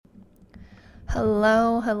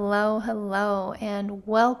Hello, hello, hello, and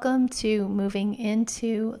welcome to Moving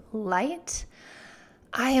Into Light.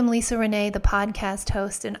 I am Lisa Renee, the podcast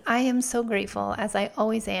host, and I am so grateful, as I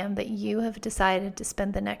always am, that you have decided to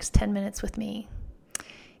spend the next 10 minutes with me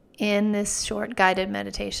in this short guided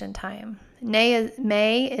meditation time.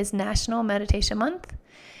 May is National Meditation Month,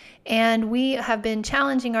 and we have been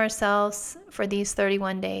challenging ourselves for these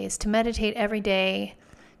 31 days to meditate every day,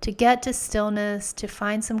 to get to stillness, to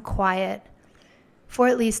find some quiet, for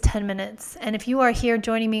at least 10 minutes. And if you are here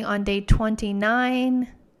joining me on day 29,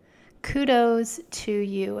 kudos to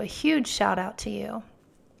you. A huge shout out to you.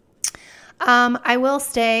 I will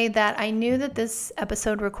say that I knew that this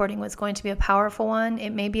episode recording was going to be a powerful one.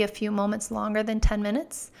 It may be a few moments longer than 10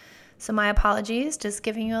 minutes. So my apologies, just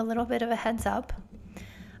giving you a little bit of a heads up.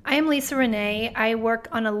 I am Lisa Renee. I work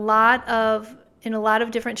on in a lot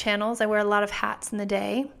of different channels. I wear a lot of hats in the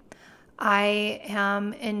day. I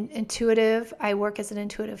am intuitive. I work as an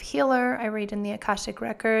intuitive healer. I read in the Akashic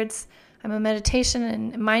Records. I'm a meditation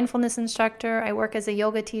and mindfulness instructor. I work as a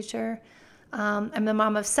yoga teacher. I'm the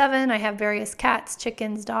mom of 7. I have various cats,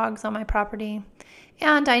 chickens, dogs on my property.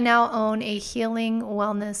 And I now own a healing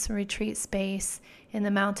wellness retreat space in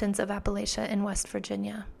the mountains of Appalachia in West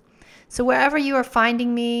Virginia. So wherever you are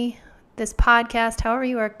finding me, this podcast, however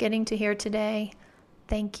you are getting to hear today,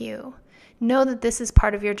 thank you. Know that this is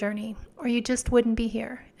part of your journey, or you just wouldn't be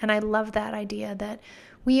here. And I love that idea that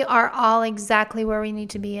we are all exactly where we need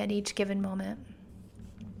to be at each given moment.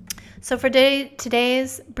 So for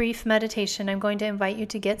today's brief meditation, I'm going to invite you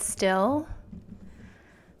to get still,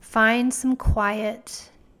 find some quiet,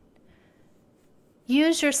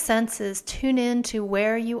 use your senses, tune in to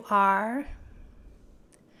where you are.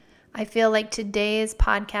 I feel like today's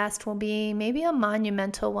podcast will be maybe a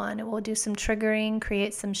monumental one. It will do some triggering,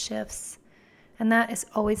 create some shifts. And that is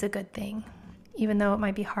always a good thing, even though it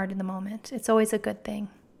might be hard in the moment. It's always a good thing.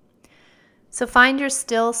 So find your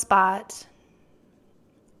still spot.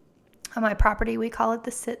 On my property, we call it the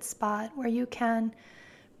sit spot, where you can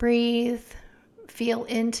breathe, feel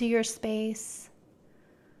into your space.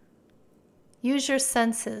 Use your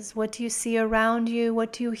senses. What do you see around you?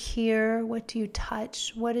 What do you hear? What do you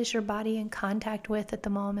touch? What is your body in contact with at the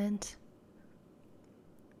moment?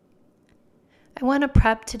 I want to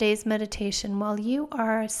prep today's meditation while you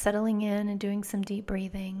are settling in and doing some deep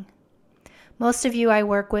breathing. Most of you I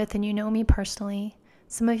work with, and you know me personally.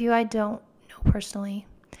 Some of you I don't know personally.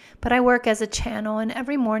 But I work as a channel, and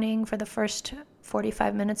every morning for the first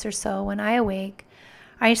 45 minutes or so when I awake,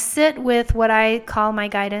 I sit with what I call my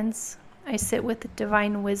guidance. I sit with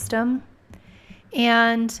divine wisdom,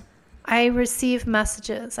 and I receive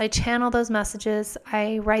messages. I channel those messages.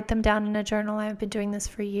 I write them down in a journal. I've been doing this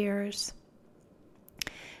for years.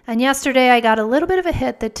 And yesterday I got a little bit of a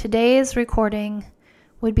hit that today's recording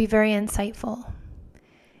would be very insightful.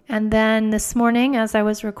 And then this morning, as I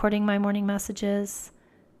was recording my morning messages,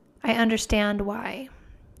 I understand why.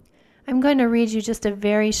 I'm going to read you just a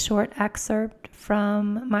very short excerpt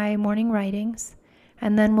from my morning writings,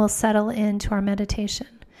 and then we'll settle into our meditation.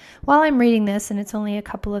 While I'm reading this, and it's only a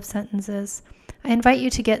couple of sentences, I invite you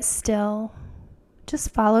to get still. Just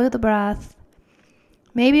follow the breath.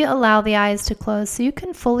 Maybe allow the eyes to close so you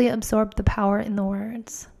can fully absorb the power in the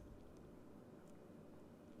words.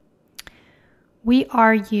 We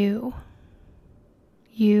are you.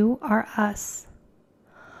 You are us.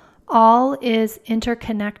 All is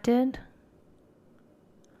interconnected.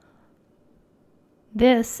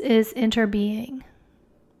 This is interbeing.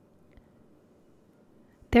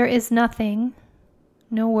 There is nothing,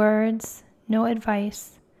 no words, no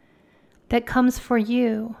advice that comes for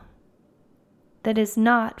you that is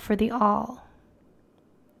not for the all.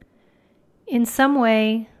 In some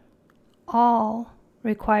way, all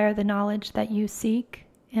require the knowledge that you seek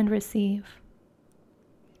and receive.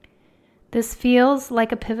 This feels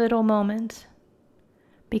like a pivotal moment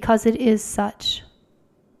because it is such.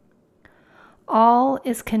 All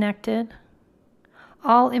is connected.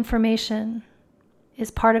 All information is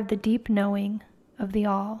part of the deep knowing of the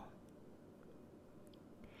all.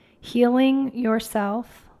 Healing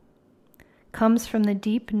yourself comes from the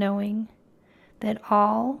deep knowing that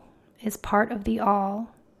all is part of the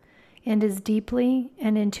all and is deeply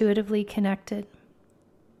and intuitively connected.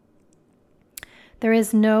 There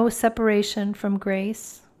is no separation from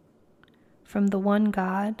grace, from the one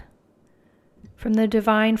God, from the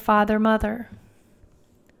divine Father, Mother.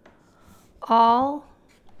 All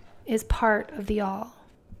is part of the all.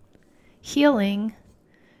 Healing,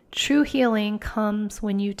 true healing, comes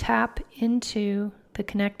when you tap into the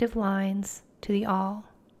connective lines to the all.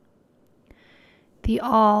 The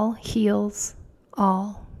all heals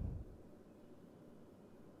all.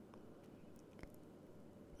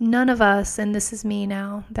 None of us, and this is me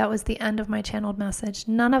now, that was the end of my channeled message,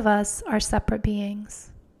 none of us are separate beings.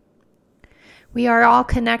 We are all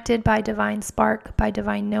connected by divine spark, by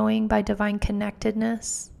divine knowing, by divine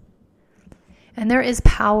connectedness. And there is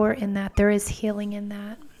power in that. There is healing in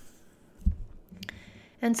that.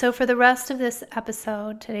 And so for the rest of this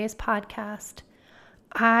episode, today's podcast,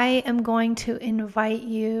 I am going to invite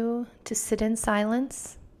you to sit in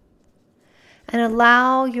silence and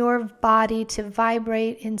allow your body to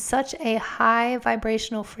vibrate in such a high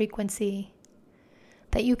vibrational frequency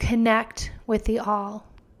that you connect with the all.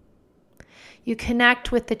 You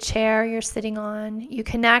connect with the chair you're sitting on. You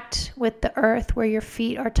connect with the earth where your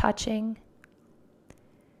feet are touching.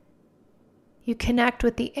 You connect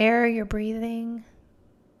with the air you're breathing.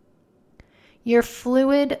 Your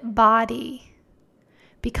fluid body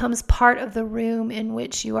becomes part of the room in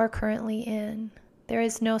which you are currently in. There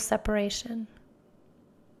is no separation.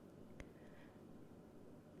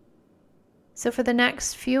 So for the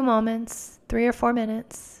next few moments, 3 or 4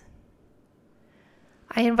 minutes,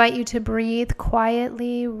 I invite you to breathe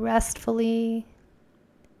quietly, restfully,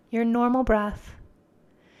 your normal breath,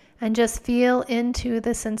 and just feel into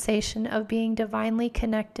the sensation of being divinely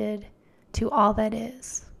connected to all that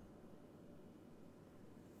is.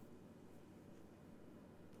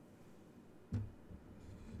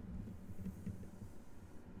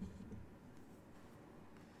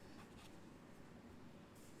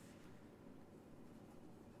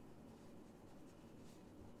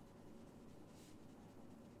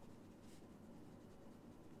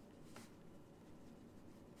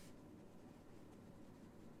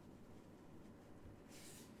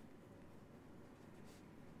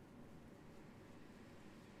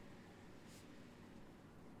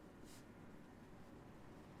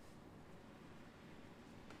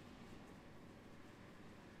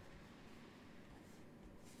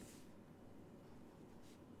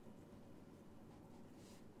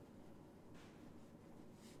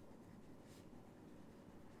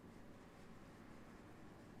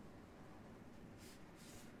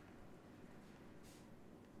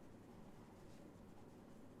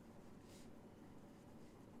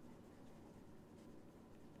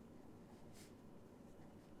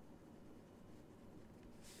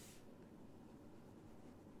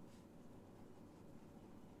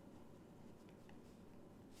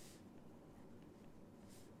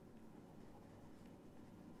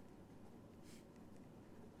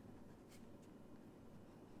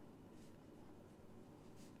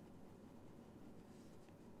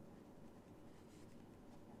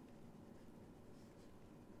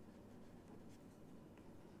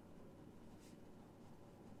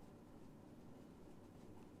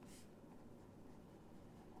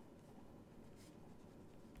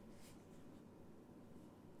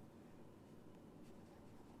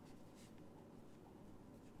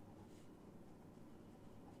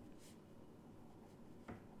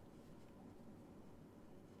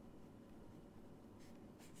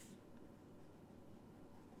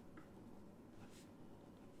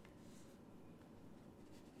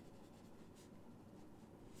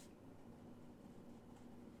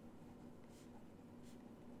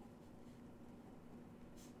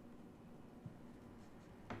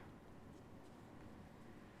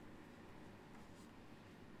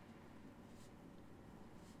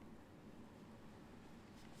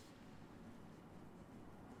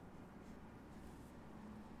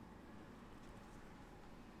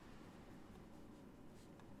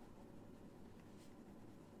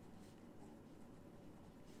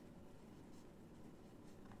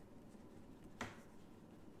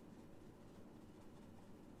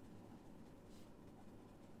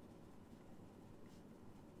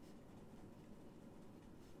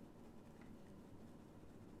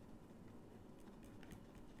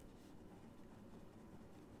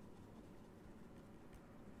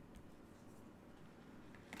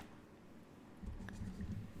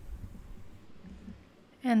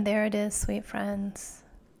 And there it is, sweet friends.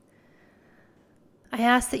 I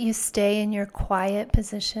ask that you stay in your quiet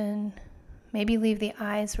position. Maybe leave the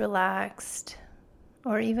eyes relaxed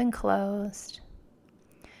or even closed.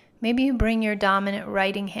 Maybe you bring your dominant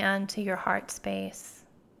writing hand to your heart space.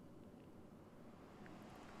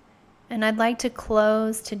 And I'd like to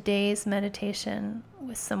close today's meditation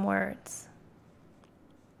with some words.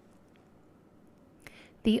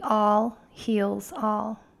 The all heals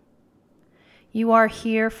all. You are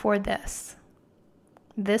here for this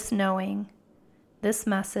knowing, this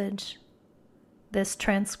message, this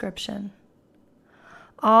transcription.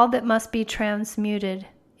 All that must be transmuted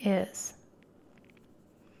is.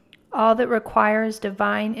 All that requires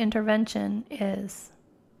divine intervention is.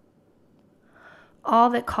 All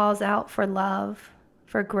that calls out for love,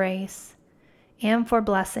 for grace, and for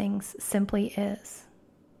blessings simply is.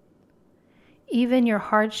 Even your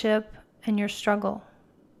hardship and your struggle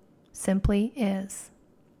simply is.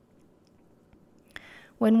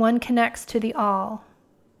 When one connects to the all,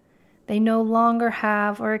 they no longer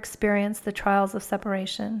have or experience the trials of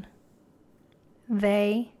separation.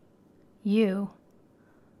 They, you,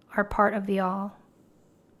 are part of the all,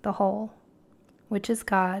 the whole, which is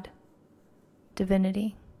God,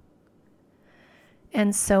 divinity.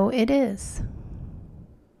 And so it is.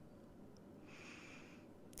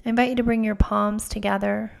 I invite you to bring your palms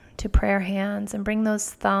together to prayer hands and bring those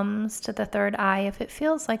thumbs to the third eye if it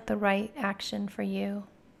feels like the right action for you.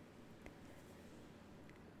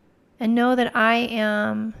 And know that I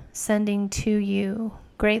am sending to you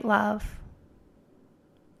great love,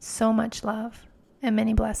 so much love, and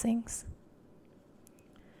many blessings.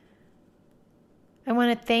 I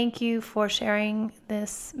want to thank you for sharing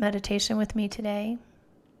this meditation with me today.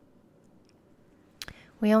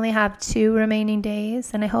 We only have 2 remaining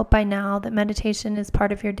days, and I hope by now that meditation is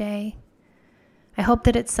part of your day. I hope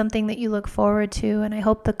that it's something that you look forward to, and I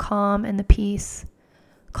hope the calm and the peace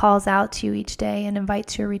calls out to you each day and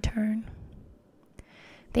invites your return.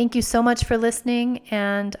 Thank you so much for listening,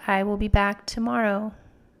 and I will be back tomorrow.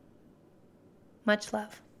 Much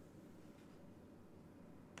love.